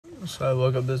So I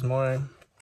woke up this morning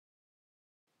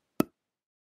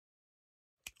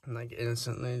and like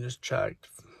instantly just checked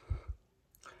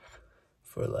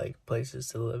for like places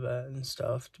to live at and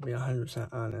stuff, to be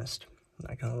 100% honest, I'm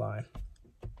not gonna lie.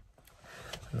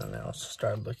 And then I also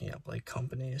started looking up like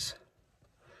companies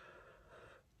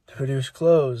to produce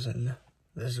clothes, and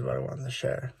this is what I wanted to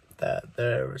share. That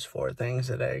there was 4 things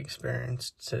that I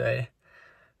experienced today.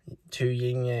 2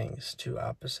 yin-yangs, 2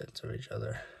 opposites of each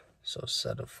other. So a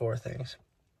set of 4 things.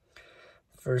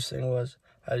 First thing was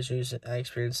I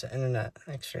experienced the internet.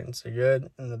 I experienced the good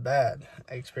and the bad.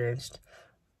 I experienced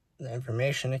the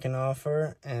information it can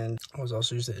offer, and I was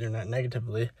also using the internet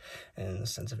negatively in the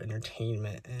sense of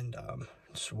entertainment and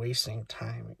just wasting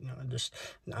time.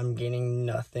 I'm gaining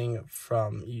nothing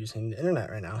from using the internet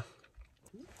right now.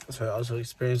 So I also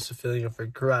experienced the feeling of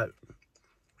regret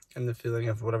and the feeling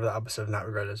of whatever the opposite of not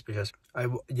regret is, because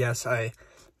I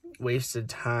wasted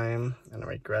time and I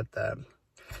regret that.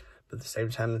 But at the same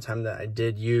time, the time that I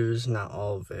did use, not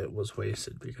all of it was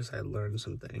wasted, because I learned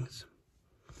some things.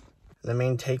 The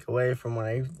main takeaway from what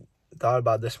I thought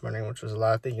about this morning, which was a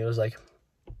lot of thinking, it was like,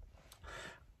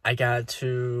 I got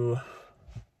to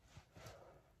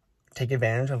take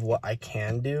advantage of what I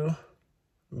can do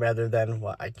rather than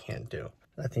what I can't do.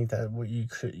 I think that what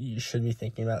you should be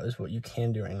thinking about is what you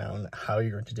can do right now and how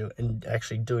you're going to do it, and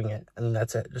actually doing it. And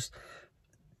that's it. Just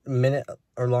a minute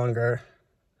or longer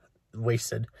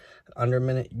wasted. Under a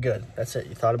minute, good. That's it.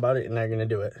 You thought about it and now you're going to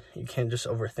do it. You can't just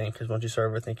overthink, because once you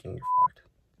start overthinking, you're fucked.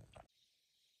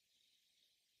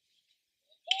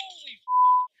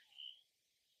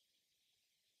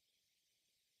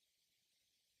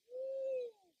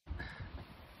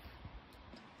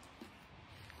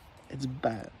 It's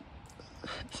bad.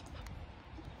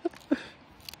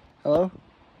 Hello?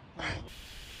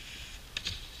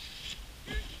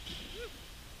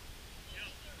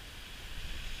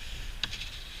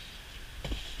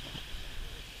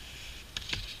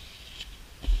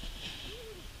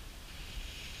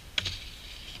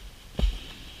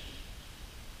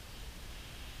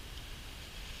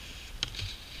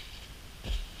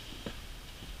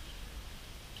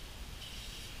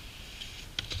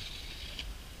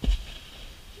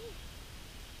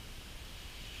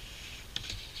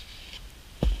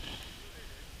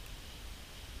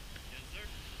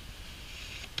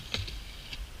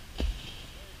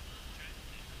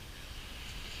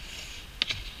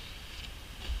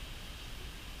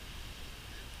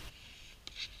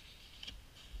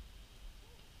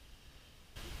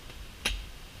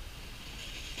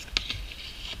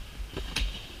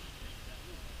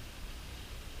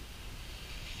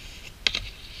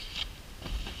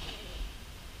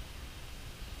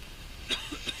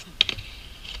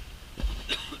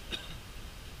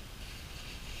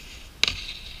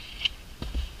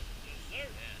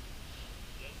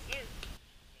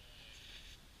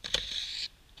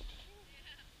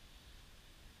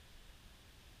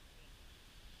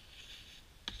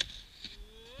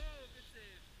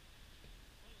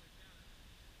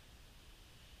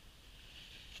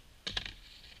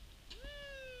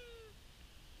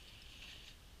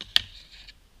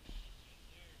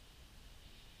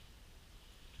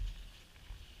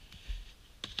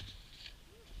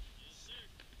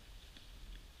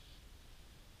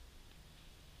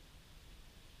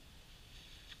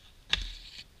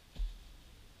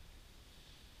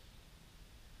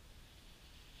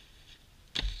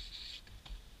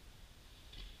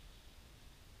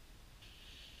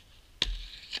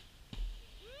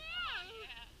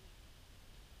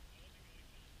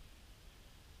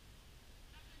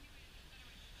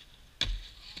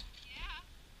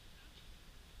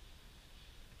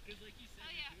 Like you said,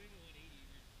 you're doing a 180.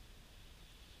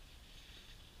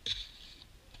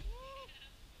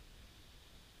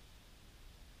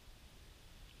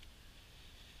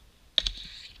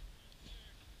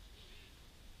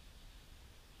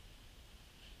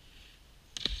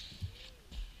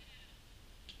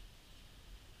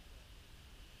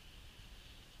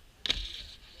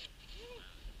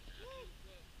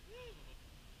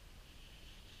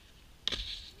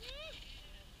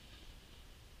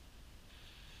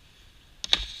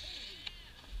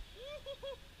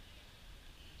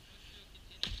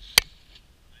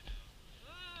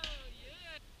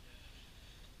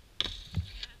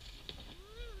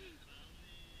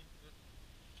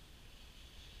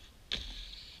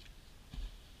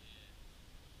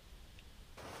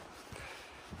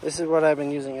 This is what I've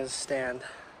been using as a stand.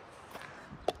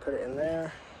 Put it in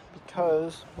there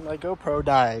because my GoPro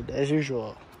died, as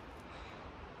usual.